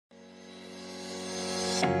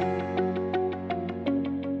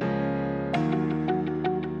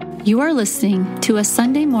You are listening to a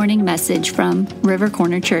Sunday morning message from River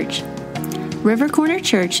Corner Church. River Corner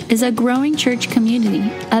Church is a growing church community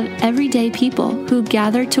of everyday people who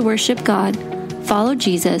gather to worship God, follow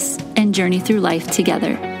Jesus, and journey through life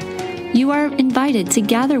together. You are invited to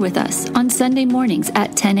gather with us on Sunday mornings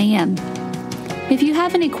at 10 a.m. If you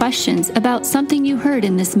have any questions about something you heard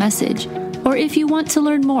in this message, or if you want to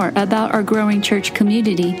learn more about our growing church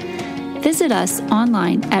community, visit us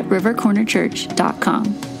online at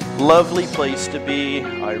rivercornerchurch.com. Lovely place to be.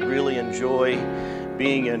 I really enjoy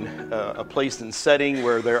being in a place and setting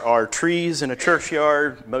where there are trees in a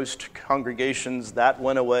churchyard. Most congregations, that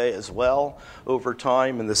went away as well over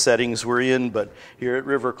time in the settings we're in, but here at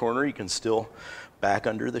River Corner you can still back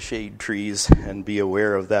under the shade trees and be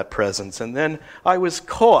aware of that presence. And then I was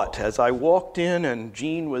caught as I walked in and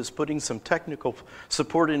Jean was putting some technical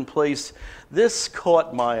support in place. This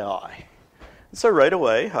caught my eye. So right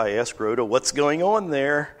away I asked Rhoda, what's going on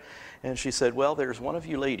there? And she said, well, there's one of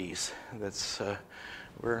you ladies that's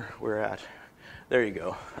where we're at. There you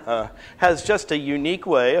go. Has just a unique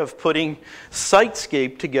way of putting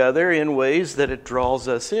sitescape together in ways that it draws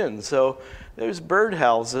us in. So there's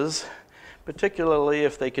birdhouses, particularly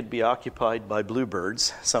if they could be occupied by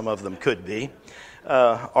bluebirds, some of them could be,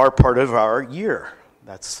 are part of our year.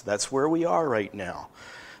 That's where we are right now.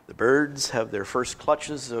 The birds have their first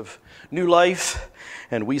clutches of new life,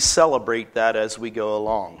 and we celebrate that as we go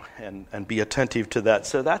along and be attentive to that.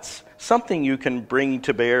 So that's something you can bring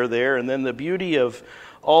to bear there. And then the beauty of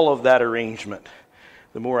all of that arrangement.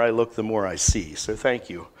 The more I look, the more I see. So thank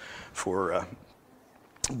you for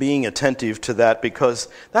being attentive to that, because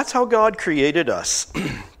that's how God created us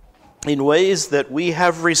in ways that we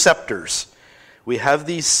have receptors. We have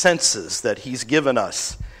these senses that He's given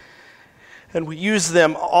us. And we use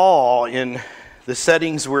them all in the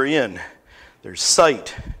settings we're in. There's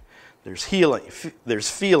sight, there's healing,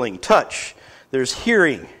 there's feeling, touch, there's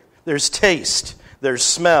hearing, there's taste, there's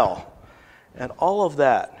smell. And all of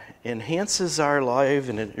that enhances our life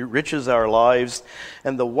and it enriches our lives.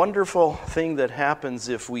 And the wonderful thing that happens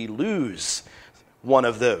if we lose one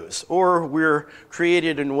of those, or we're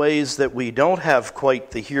created in ways that we don't have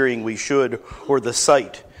quite the hearing we should or the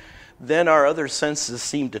sight, then our other senses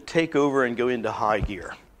seem to take over and go into high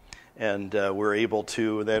gear. And we're able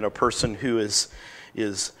to, then a person who is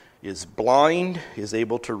blind is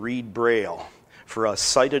able to read Braille. For us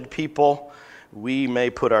sighted people, we may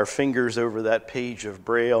put our fingers over that page of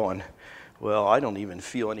Braille and, well, I don't even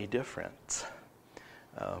feel any difference.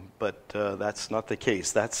 But that's not the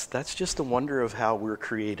case. That's just a wonder of how we're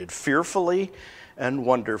created, fearfully and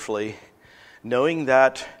wonderfully, knowing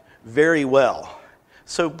that very well.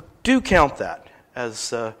 So do count that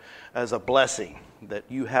as a blessing, that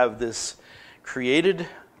you have this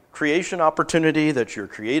creation opportunity, that you're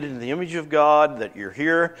created in the image of God, that you're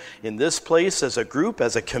here in this place as a group,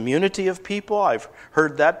 as a community of people. I've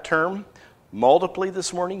heard that term multiply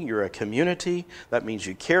this morning. You're a community. That means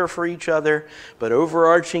you care for each other. But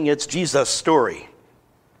overarching, it's Jesus' story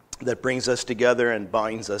that brings us together and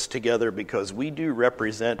binds us together, because we do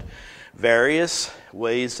represent various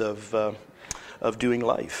ways of doing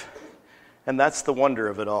life. And that's the wonder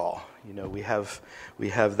of it all. You know, we have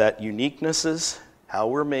that uniquenesses, how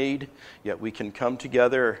we're made, yet we can come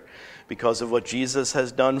together because of what Jesus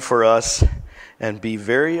has done for us and be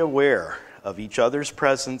very aware of each other's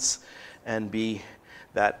presence and be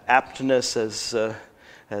that aptness as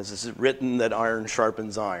is written that iron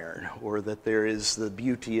sharpens iron, or that there is the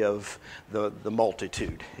beauty of the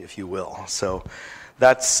multitude, if you will. So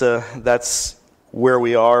that's where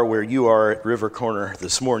we are, where you are at River Corner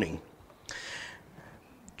this morning.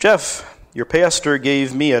 Jeff, your pastor,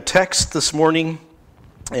 gave me a text this morning,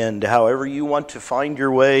 and however you want to find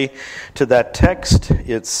your way to that text,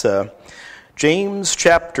 it's James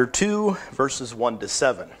chapter 2, verses 1 to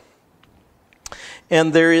 7.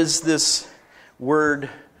 And there is this word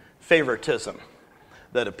favoritism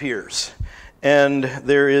that appears. And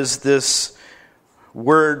there is this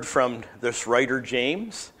word from this writer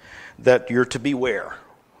James that you're to beware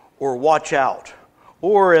or watch out.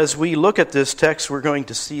 Or as we look at this text, we're going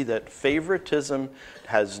to see that favoritism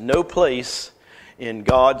has no place in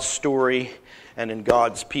God's story and in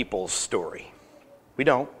God's people's story. We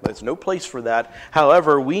don't. There's no place for that.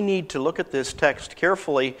 However, we need to look at this text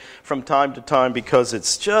carefully from time to time because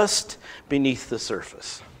it's just beneath the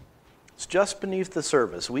surface. It's just beneath the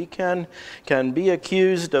surface. We can be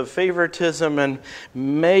accused of favoritism, and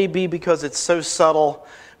maybe because it's so subtle,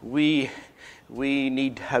 we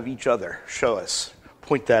need to have each other show us,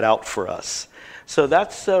 point that out for us. So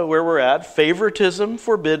that's where we're at. Favoritism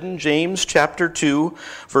forbidden, James chapter 2,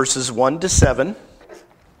 verses 1 to 7.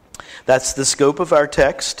 That's the scope of our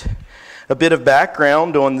text. A bit of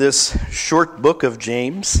background on this short book of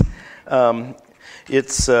James.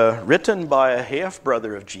 It's written by a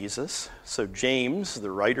half-brother of Jesus. So James,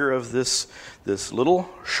 the writer of this little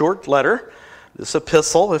short letter, this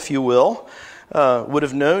epistle, if you will, would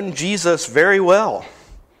have known Jesus very well.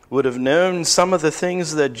 Would have known some of the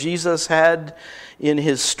things that Jesus had in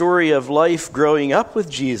his story of life growing up with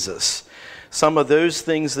Jesus. Some of those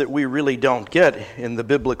things that we really don't get in the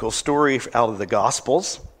biblical story out of the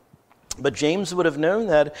Gospels. But James would have known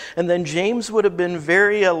that, and then James would have been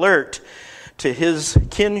very alert to his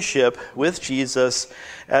kinship with Jesus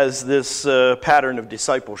as this pattern of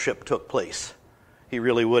discipleship took place. He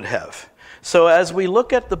really would have. So as we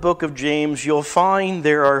look at the book of James, you'll find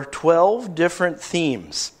there are 12 different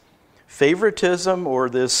themes. Favoritism, or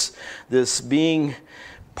this being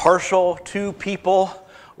partial to people,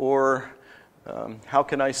 or how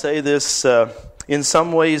can I say this? In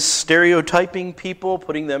some ways, stereotyping people,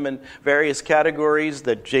 putting them in various categories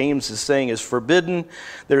that James is saying is forbidden.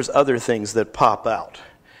 There's other things that pop out.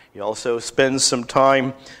 He also spends some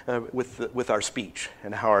time with our speech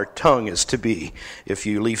and how our tongue is to be. If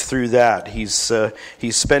you leaf through that, he's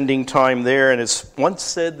spending time there. And it's once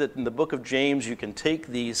said that in the book of James, you can take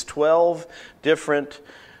these 12 different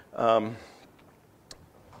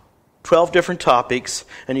topics,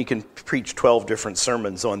 and you can preach 12 different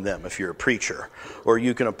sermons on them if you're a preacher. Or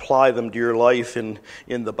you can apply them to your life in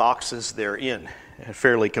the boxes they're in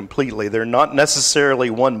fairly completely. They're not necessarily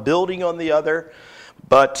one building on the other,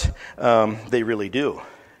 but they really do.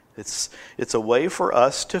 It's a way for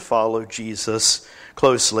us to follow Jesus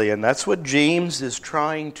closely, and that's what James is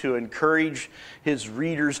trying to encourage his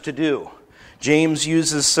readers to do. James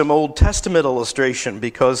uses some Old Testament illustration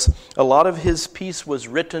because a lot of his piece was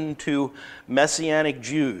written to Messianic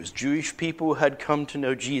Jews, Jewish people who had come to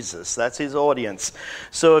know Jesus. That's his audience.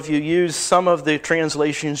 So if you use some of the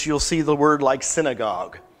translations, you'll see the word like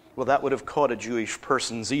synagogue. Well, that would have caught a Jewish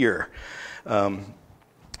person's ear.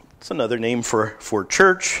 It's another name for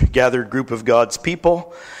church, gathered group of God's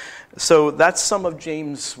people. So that's some of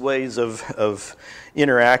James' ways of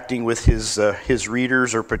interacting with his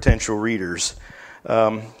readers or potential readers.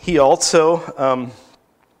 He also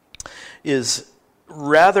is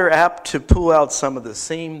rather apt to pull out some of the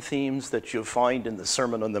same themes that you'll find in the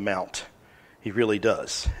Sermon on the Mount. He really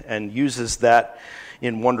does, and uses that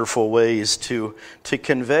in wonderful ways to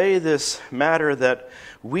convey this matter that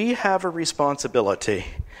we have a responsibility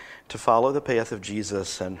to follow the path of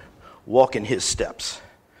Jesus and walk in his steps.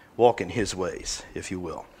 Walk in his ways, if you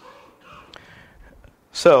will.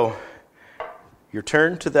 So, your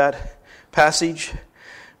turn to that passage.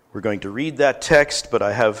 We're going to read that text, but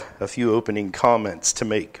I have a few opening comments to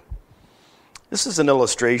make. This is an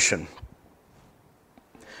illustration.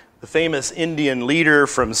 The famous Indian leader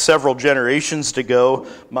from several generations ago,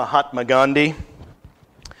 Mahatma Gandhi,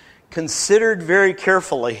 considered very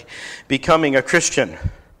carefully becoming a Christian.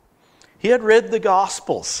 He had read the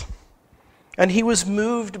Gospels, and he was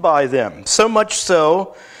moved by them, so much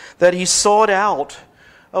so that he sought out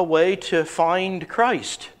a way to find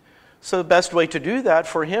Christ. So the best way to do that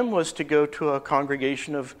for him was to go to a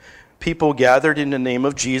congregation of people gathered in the name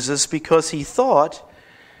of Jesus, because he thought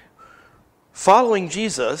following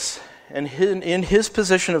Jesus and in his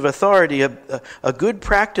position of authority, a good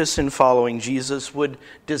practice in following Jesus would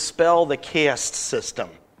dispel the caste system,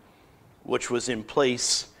 which was in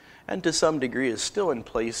place and to some degree is still in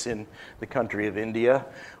place in the country of India,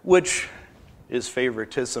 which is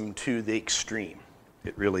favoritism to the extreme.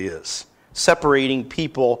 It really is. Separating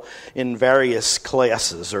people in various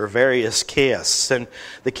classes or various castes. And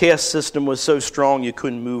the caste system was so strong you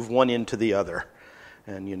couldn't move one into the other.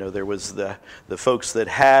 And, there was the folks that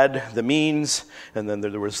had the means, and then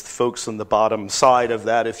there was the folks on the bottom side of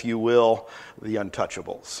that, if you will, the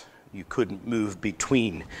untouchables. You couldn't move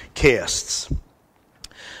between castes.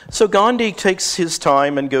 So Gandhi takes his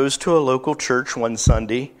time and goes to a local church one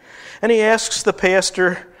Sunday, and he asks the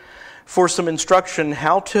pastor for some instruction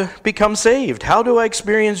how to become saved. How do I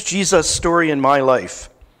experience Jesus' story in my life?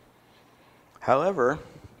 However,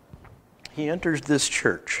 he enters this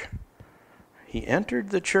church. He entered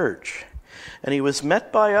the church, and he was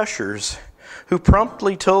met by ushers who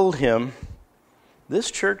promptly told him, "This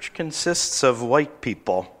church consists of white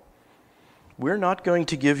people. We're not going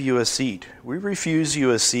to give you a seat. We refuse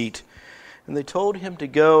you a seat." And they told him to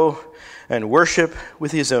go and worship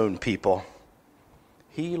with his own people.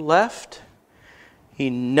 He left. He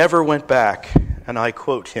never went back. And I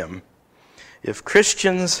quote him, "If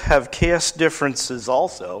Christians have caste differences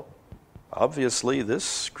also, Obviously,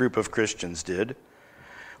 this group of Christians did.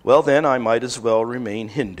 Well, then I might as well remain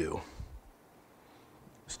Hindu.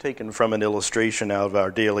 It's taken from an illustration out of our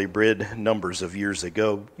Daily Bread numbers of years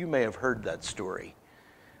ago. You may have heard that story.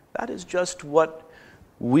 That is just what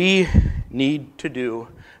we need to do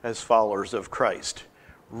as followers of Christ.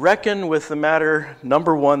 Reckon with the matter,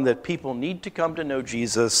 number one, that people need to come to know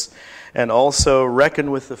Jesus, and also reckon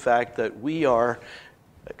with the fact that we are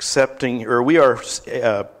accepting, or we are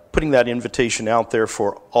putting that invitation out there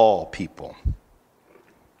for all people.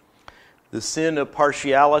 The sin of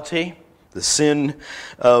partiality, the sin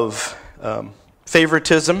of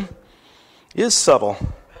favoritism is subtle,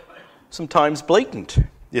 sometimes blatant,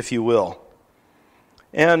 if you will.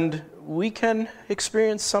 And we can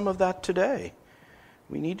experience some of that today.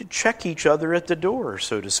 We need to check each other at the door,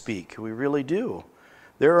 so to speak. We really do.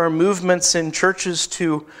 There are movements in churches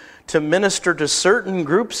to minister to certain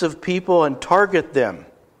groups of people and target them.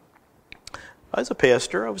 As a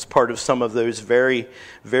pastor, I was part of some of those very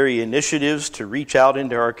initiatives to reach out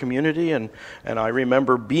into our community, and I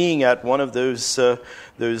remember being at one of those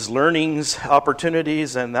learnings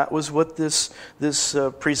opportunities, and that was what this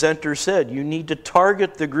presenter said. You need to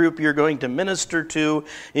target the group you're going to minister to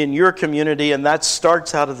in your community, and that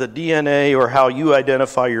starts out of the DNA or how you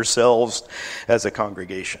identify yourselves as a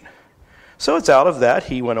congregation. So it's out of that.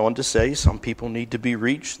 He went on to say some people need to be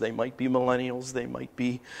reached. They might be millennials. They might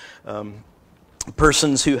be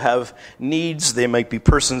persons who have needs, they might be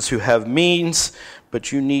persons who have means,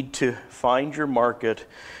 but you need to find your market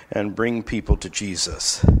and bring people to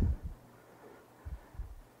Jesus.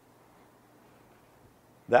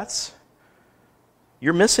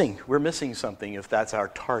 We're missing something if that's our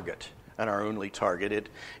target and our only target.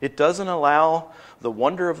 It doesn't allow the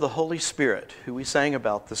wonder of the Holy Spirit, who we sang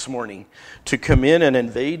about this morning, to come in and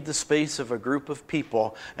invade the space of a group of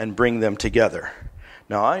people and bring them together.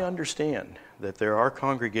 Now, I understand that there are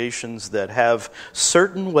congregations that have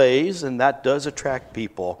certain ways, and that does attract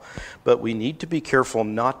people, but we need to be careful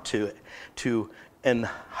not to and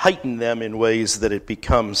heighten them in ways that it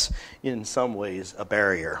becomes, in some ways, a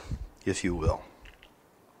barrier, if you will.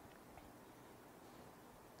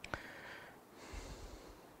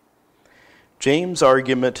 James'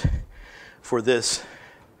 argument for this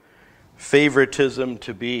favoritism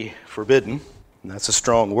to be forbidden, and that's a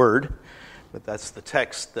strong word, but that's the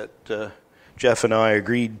text that Jeff and I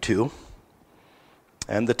agreed to,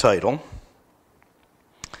 and the title,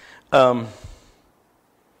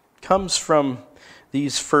 comes from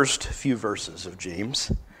these first few verses of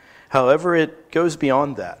James. However, it goes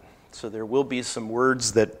beyond that. So there will be some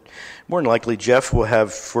words that more than likely Jeff will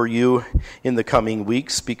have for you in the coming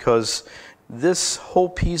weeks, because this whole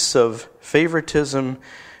piece of favoritism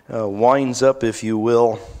winds up, if you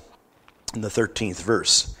will, in the 13th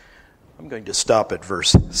verse. I'm going to stop at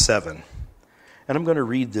verse 7. And I'm going to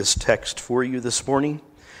read this text for you this morning.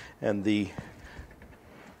 And the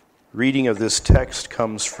reading of this text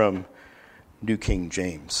comes from New King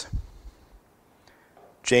James.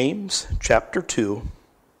 James chapter 2,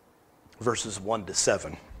 verses 1 to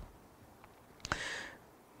 7.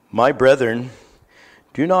 My brethren,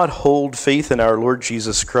 do not hold faith in our Lord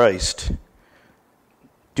Jesus Christ.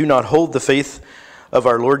 Do not hold the faith of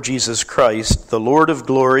our Lord Jesus Christ, the Lord of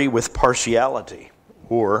glory, with partiality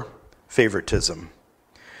or favoritism.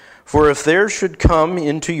 For if there should come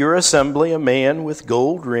into your assembly a man with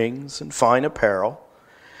gold rings and fine apparel,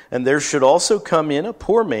 and there should also come in a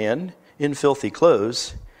poor man in filthy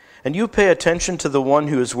clothes, and you pay attention to the one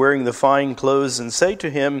who is wearing the fine clothes, and say to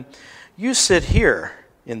him, you sit here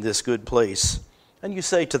in this good place, and you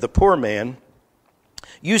say to the poor man,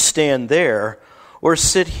 you stand there, or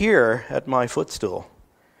sit here at my footstool.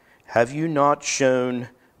 Have you not shown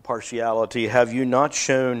partiality? Have you not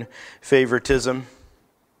shown favoritism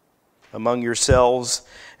among yourselves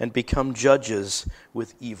and become judges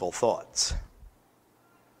with evil thoughts?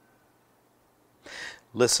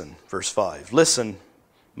 Listen, verse 5. Listen,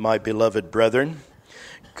 my beloved brethren.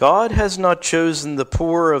 God has not chosen the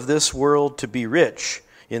poor of this world to be rich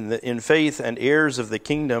in faith and heirs of the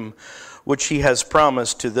kingdom which he has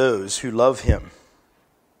promised to those who love him.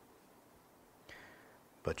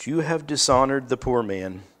 But you have dishonored the poor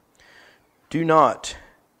man. Do not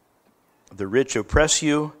the rich oppress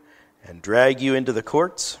you and drag you into the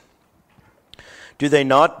courts? Do they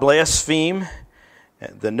not blaspheme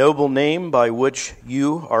the noble name by which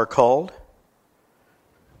you are called?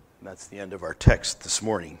 And that's the end of our text this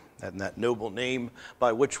morning. And that noble name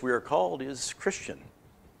by which we are called is Christian,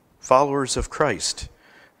 followers of Christ.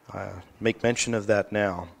 Make mention of that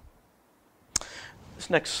now.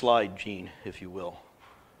 This next slide, Gene, if you will.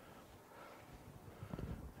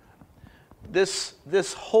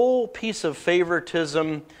 this whole piece of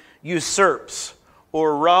favoritism usurps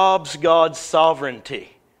or robs God's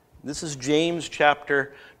sovereignty. This is James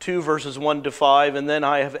chapter 2, verses 1 to 5, and then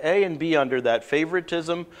I have A and B under that.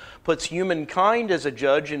 Favoritism puts humankind as a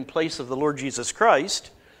judge in place of the Lord Jesus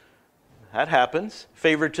Christ. That happens.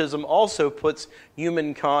 Favoritism also puts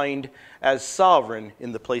humankind as sovereign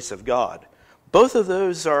in the place of God. Both of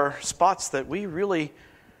those are spots that we really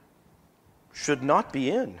should not be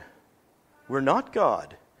in. We're not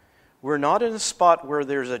God. We're not in a spot where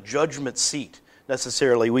there's a judgment seat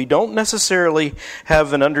necessarily. We don't necessarily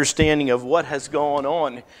have an understanding of what has gone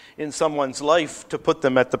on in someone's life to put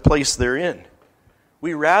them at the place they're in.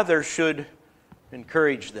 We rather should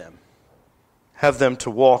encourage them, have them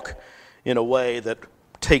to walk in a way that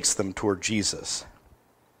takes them toward Jesus.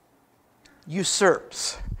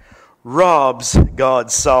 Usurps, robs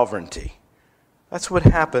God's sovereignty. That's what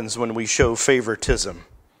happens when we show favoritism.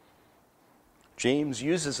 James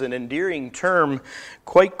uses an endearing term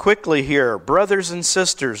quite quickly here, brothers and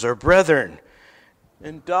sisters, or brethren,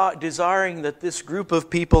 and desiring that this group of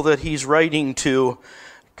people that he's writing to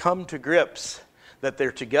come to grips, that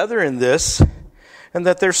they're together in this, and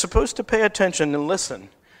that they're supposed to pay attention and listen,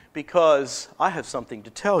 because I have something to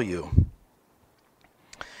tell you.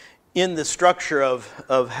 In the structure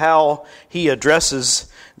of how he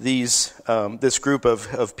addresses this group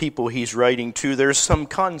of people he's writing to, there's some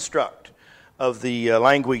construct of the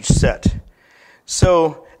language set.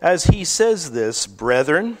 So, as he says this,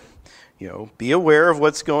 brethren, be aware of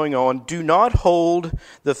what's going on. Do not hold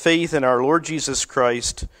the faith in our Lord Jesus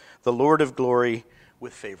Christ, the Lord of glory,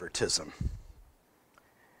 with favoritism.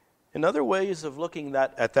 Another ways of looking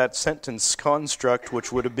at that sentence construct,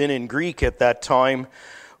 which would have been in Greek at that time,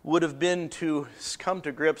 would have been to come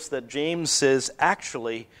to grips that James says,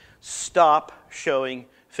 actually, stop showing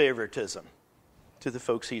favoritism to the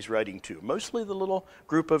folks he's writing to. Mostly the little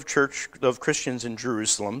group of Christians in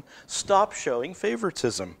Jerusalem. Stop showing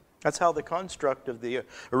favoritism. That's how the construct of the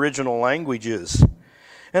original language is.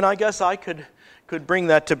 And I guess I could bring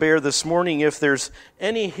that to bear this morning if there's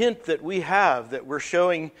any hint that we have that we're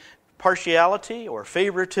showing partiality or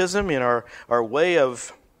favoritism in our way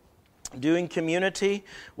of doing community,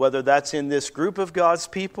 whether that's in this group of God's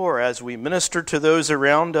people or as we minister to those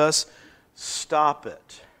around us. Stop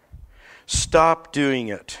it. Stop doing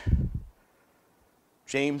it.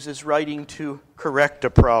 James is writing to correct a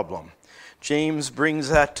problem. James brings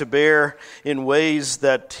that to bear in ways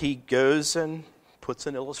that he goes and puts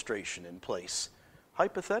an illustration in place.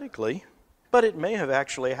 Hypothetically, but it may have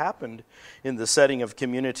actually happened in the setting of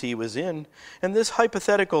community he was in. And this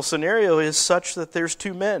hypothetical scenario is such that there's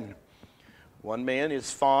two men. One man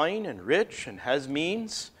is fine and rich and has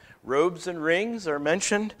means. Robes and rings are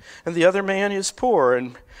mentioned. And the other man is poor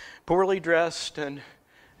and poorly dressed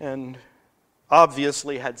and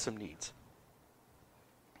obviously had some needs.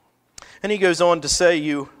 And he goes on to say,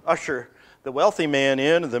 you usher the wealthy man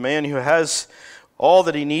in, the man who has all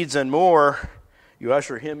that he needs and more, you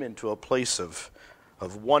usher him into a place of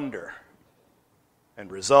wonder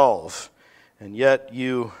and resolve. And yet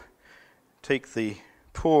you take the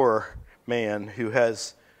poor man who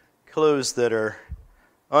has clothes that are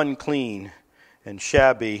unclean and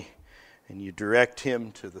shabby, and you direct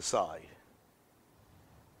him to the side.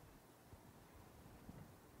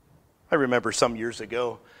 I remember some years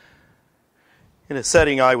ago, in a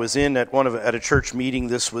setting I was in at a church meeting,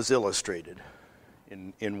 this was illustrated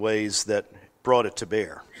in ways that brought it to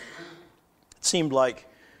bear. It seemed like,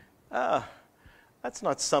 that's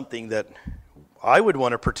not something that I would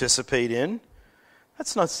want to participate in.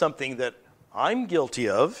 That's not something that I'm guilty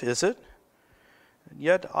of, is it? And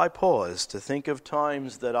yet I pause to think of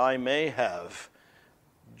times that I may have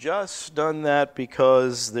just done that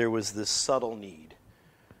because there was this subtle need.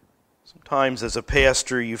 Sometimes as a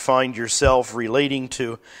pastor you find yourself relating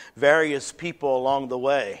to various people along the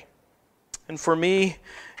way. And for me,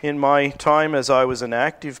 in my time as I was an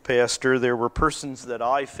active pastor, there were persons that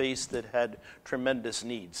I faced that had tremendous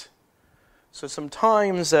needs. So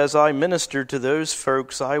sometimes as I ministered to those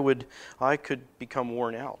folks, I could become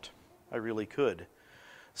worn out. I really could.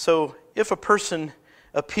 So if a person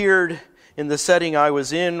appeared in the setting I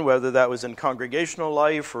was in, whether that was in congregational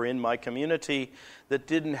life or in my community, that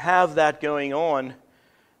didn't have that going on,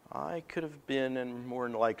 I could have been and more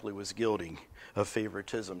than likely was guilty of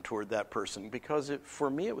favoritism toward that person because for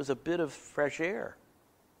me it was a bit of fresh air.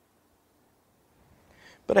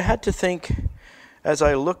 But I had to think, as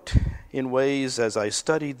I looked in ways, as I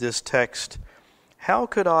studied this text, how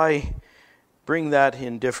could I bring that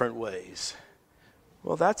in different ways?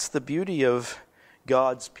 Well, that's the beauty of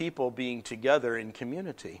God's people being together in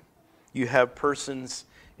community. You have persons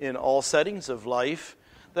in all settings of life,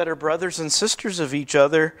 that are brothers and sisters of each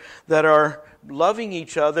other, that are loving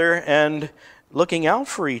each other and looking out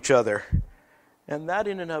for each other. And that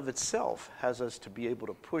in and of itself has us to be able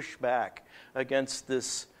to push back against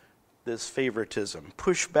this favoritism,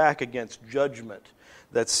 push back against judgment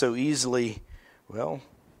that so easily,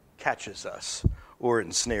 catches us or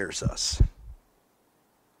ensnares us.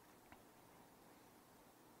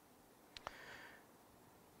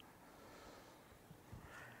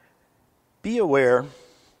 Be aware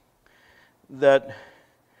that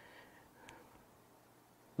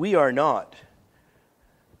we are not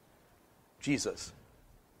Jesus.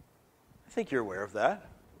 I think you're aware of that.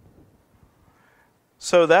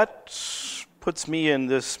 So that puts me in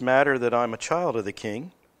this matter that I'm a child of the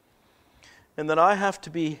King, and that I have to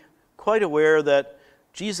be quite aware that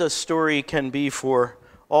Jesus' story can be for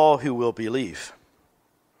all who will believe.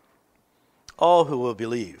 All who will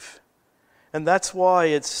believe. And that's why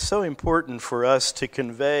it's so important for us to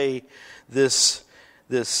convey this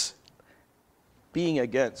being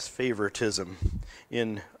against favoritism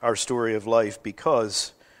in our story of life,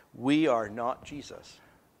 because we are not Jesus.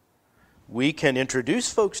 We can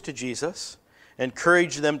introduce folks to Jesus,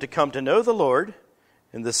 encourage them to come to know the Lord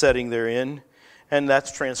in the setting they're in, and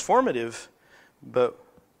that's transformative, but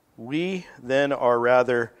we then are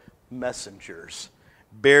rather messengers,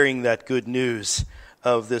 bearing that good news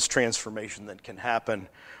of this transformation that can happen,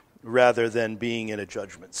 rather than being in a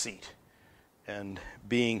judgment seat and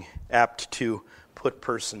being apt to put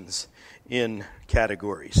persons in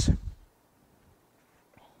categories.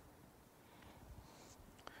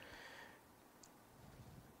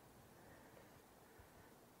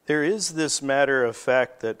 There is this matter of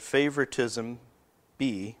fact that favoritism,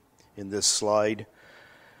 B, in this slide,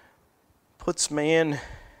 puts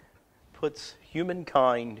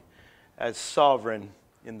humankind as sovereign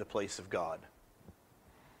in the place of God.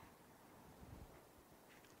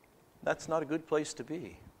 That's not a good place to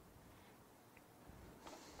be.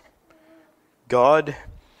 God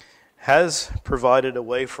has provided a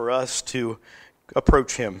way for us to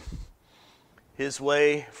approach Him. His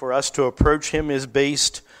way for us to approach Him is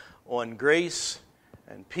based on grace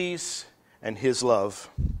and peace and His love.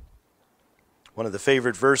 One of my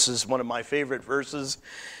favorite verses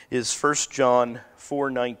is 1 John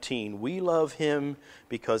 4:19. We love Him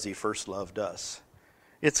because He first loved us.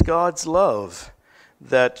 It's God's love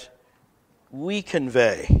that we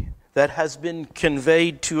convey, that has been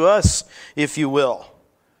conveyed to us, if you will.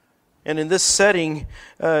 And in this setting,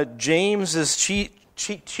 James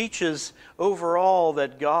teaches overall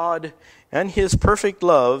that God and His perfect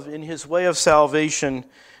love in His way of salvation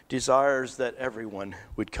desires that everyone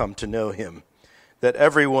would come to know Him, that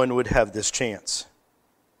everyone would have this chance.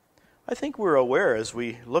 I think we're aware as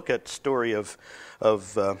we look at the story of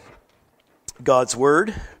God's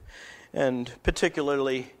Word, and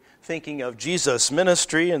particularly thinking of Jesus'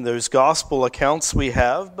 ministry and those gospel accounts we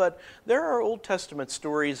have, but there are Old Testament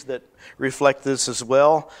stories that reflect this as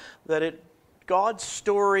well, that God's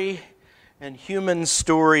story and human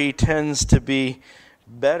story tends to be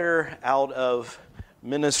better out of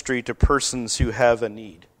ministry to persons who have a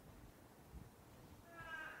need.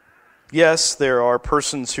 Yes, there are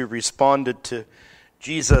persons who responded to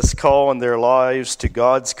Jesus' call in their lives, to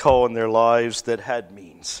God's call in their lives, that had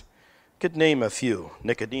means. Could name a few: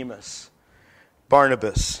 Nicodemus,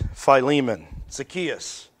 Barnabas, Philemon,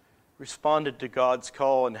 Zacchaeus, responded to God's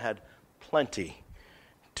call and had plenty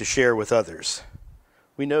to share with others.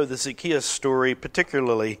 We know the Zacchaeus story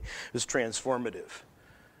particularly is transformative.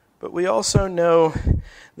 But we also know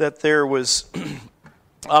that there was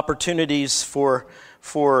opportunities for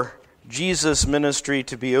Jesus' ministry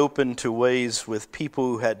to be open to ways with people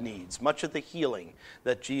who had needs. Much of the healing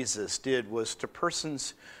that Jesus did was to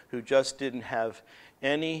persons who just didn't have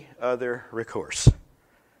any other recourse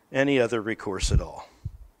at all.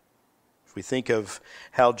 If we think of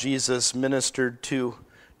how Jesus ministered to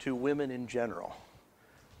women in general,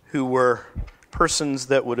 who were persons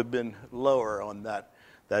that would have been lower on that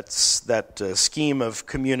scheme of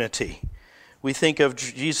community. We think of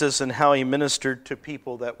Jesus and how He ministered to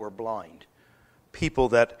people that were blind, people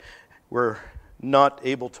that were not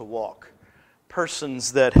able to walk,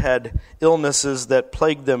 persons that had illnesses that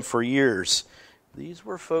plagued them for years. These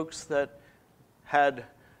were folks that had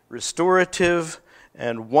restorative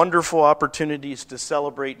and wonderful opportunities to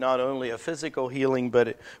celebrate not only a physical healing, but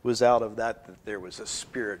it was out of that there was a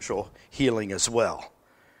spiritual healing as well.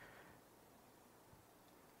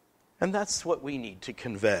 And that's what we need to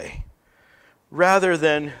convey. Rather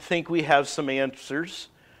than think we have some answers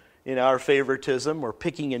in our favoritism or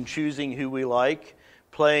picking and choosing who we like,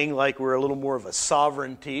 playing like we're a little more of a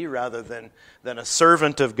sovereignty rather than a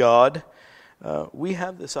servant of God, we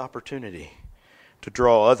have this opportunity to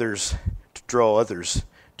draw others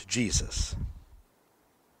to Jesus.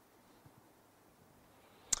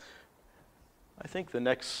 I think the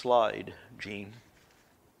next slide, Gene.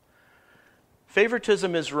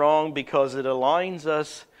 Favoritism is wrong because it aligns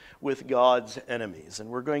us with God's enemies.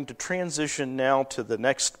 And we're going to transition now to the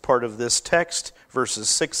next part of this text, verses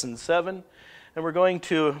 6 and 7. And we're going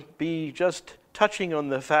to be just touching on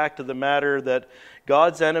the fact of the matter that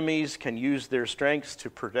God's enemies can use their strengths to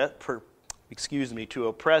to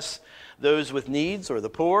oppress those with needs or the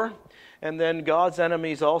poor. And then God's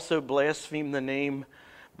enemies also blaspheme the name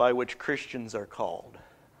by which Christians are called.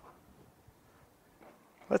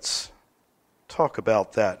 Let's talk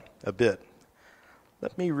about that a bit.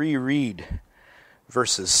 Let me reread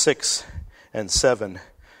verses 6 and 7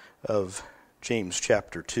 of James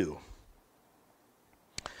chapter 2.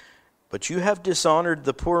 But you have dishonored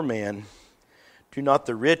the poor man. Do not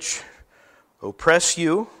the rich oppress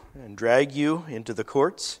you and drag you into the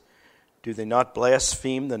courts? Do they not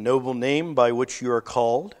blaspheme the noble name by which you are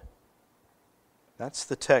called? That's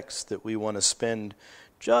the text that we want to spend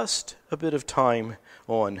just a bit of time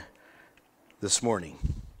on this morning.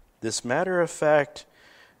 This matter of fact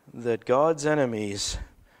that God's enemies,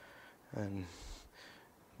 and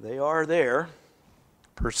they are there,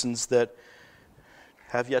 persons that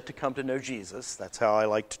have yet to come to know Jesus, that's how I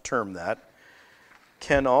like to term that,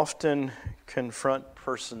 can often confront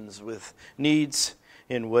persons with needs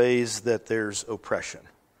in ways that there's oppression.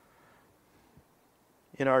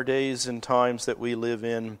 In our days and times that we live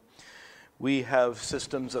in, we have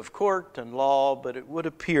systems of court and law, but it would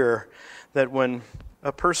appear that when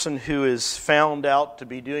a person who is found out to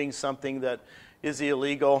be doing something that is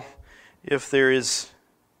illegal, if there is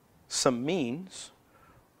some means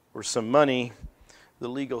or some money, the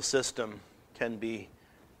legal system can be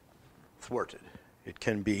thwarted. It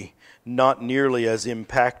can be not nearly as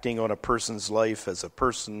impacting on a person's life as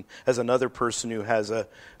another person who has a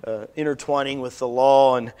intertwining with the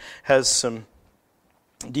law and has some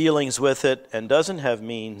dealings with it and doesn't have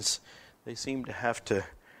means. They seem to have to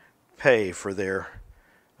pay for their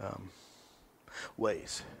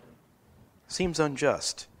ways. Seems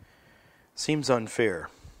unjust. Seems unfair.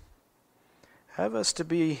 I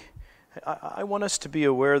want us to be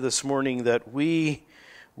aware this morning that we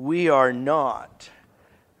are not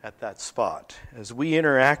at that spot. As we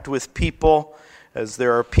interact with people, as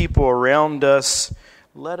there are people around us,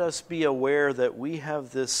 let us be aware that we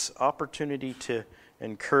have this opportunity to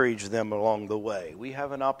encourage them along the way. We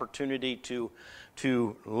have an opportunity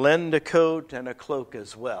to lend a coat and a cloak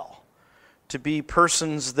as well. To be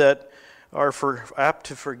persons that are apt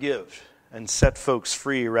to forgive and set folks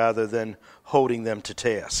free rather than holding them to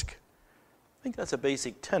task. I think that's a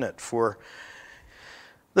basic tenet for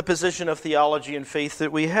the position of theology and faith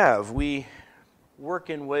that we have. We work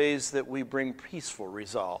in ways that we bring peaceful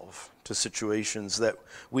resolve to situations that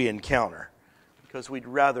we encounter, because we'd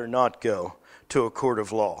rather not go to a court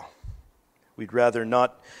of law. We'd rather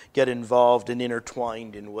not get involved and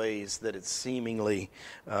intertwined in ways that it seemingly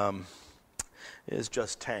is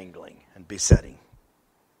just tangling and besetting.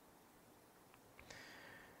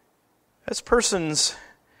 As persons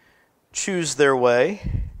choose their way,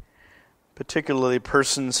 particularly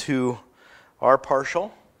persons who are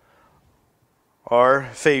partial, are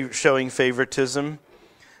showing favoritism,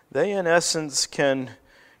 they in essence can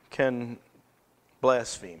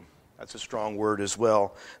blaspheme. That's a strong word as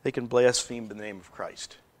well. They can blaspheme the name of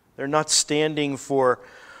Christ. They're not standing for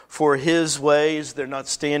His ways. They're not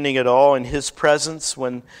standing at all in His presence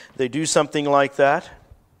when they do something like that.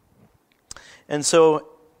 And so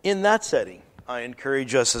in that setting, I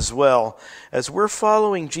encourage us as well, as we're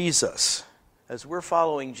following Jesus,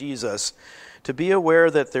 to be aware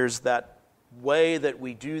that there's that way that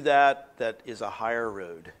we do that is a higher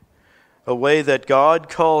road. A way that God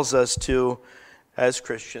calls us to as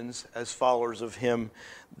Christians, as followers of Him,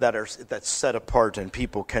 that's set apart and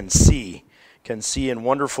people can see in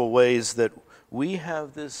wonderful ways that we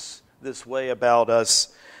have this way about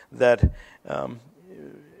us that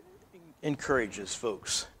encourages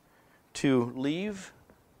folks to leave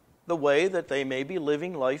the way that they may be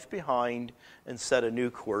living life behind and set a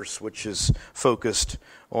new course which is focused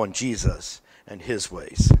on Jesus and His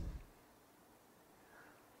ways.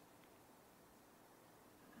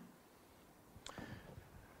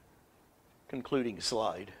 Concluding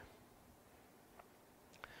slide.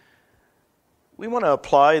 We want to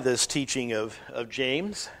apply this teaching of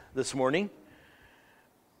James this morning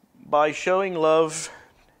by showing love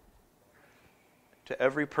to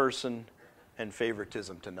every person and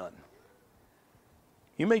favoritism to none.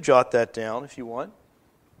 You may jot that down if you want.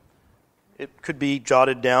 It could be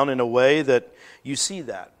jotted down in a way that you see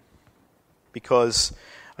that. Because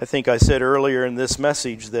I think I said earlier in this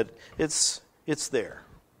message that it's there,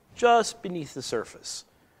 just beneath the surface.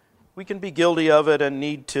 We can be guilty of it and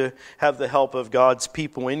need to have the help of God's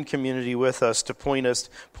people in community with us to point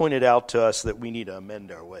it out to us that we need to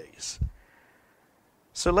amend our ways.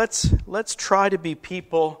 So let's try to be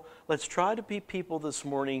people. Let's try to be people this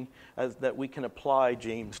morning that we can apply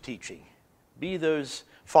James' teaching. Be those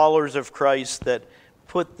followers of Christ that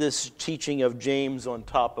put this teaching of James on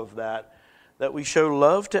top of that we show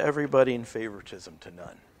love to everybody and favoritism to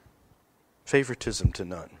none. Favoritism to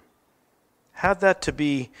none. Have that to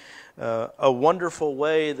be a wonderful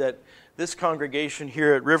way that this congregation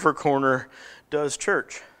here at River Corner does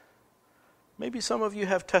church. Maybe some of you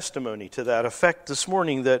have testimony to that effect this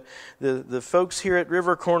morning, that the folks here at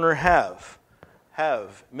River Corner have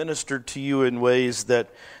ministered to you in ways that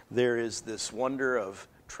there is this wonder of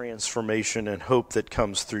transformation and hope that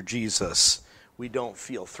comes through Jesus. We don't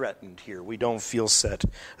feel threatened here. We don't feel set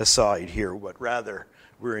aside here, but rather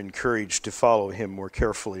we're encouraged to follow him more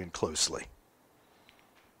carefully and closely.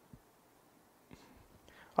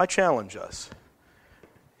 I challenge us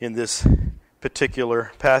in this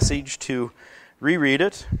particular passage to reread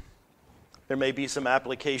it. There may be some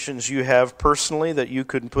applications you have personally that you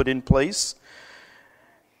could put in place.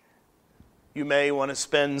 You may want to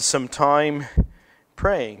spend some time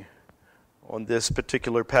praying on this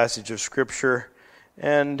particular passage of Scripture,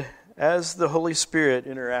 and as the Holy Spirit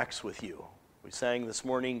interacts with you. We sang this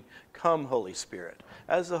morning, "Come, Holy Spirit."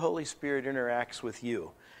 As the Holy Spirit interacts with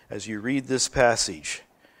you, as you read this passage,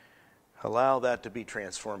 allow that to be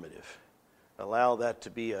transformative. Allow that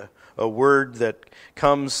to be a word that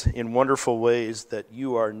comes in wonderful ways, that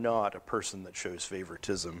you are not a person that shows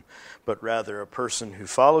favoritism, but rather a person who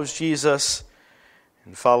follows Jesus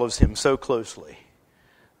and follows him so closely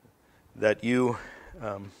that you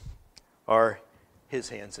are his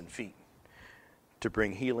hands and feet to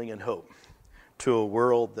bring healing and hope to a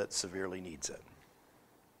world that severely needs it.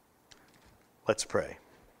 Let's pray.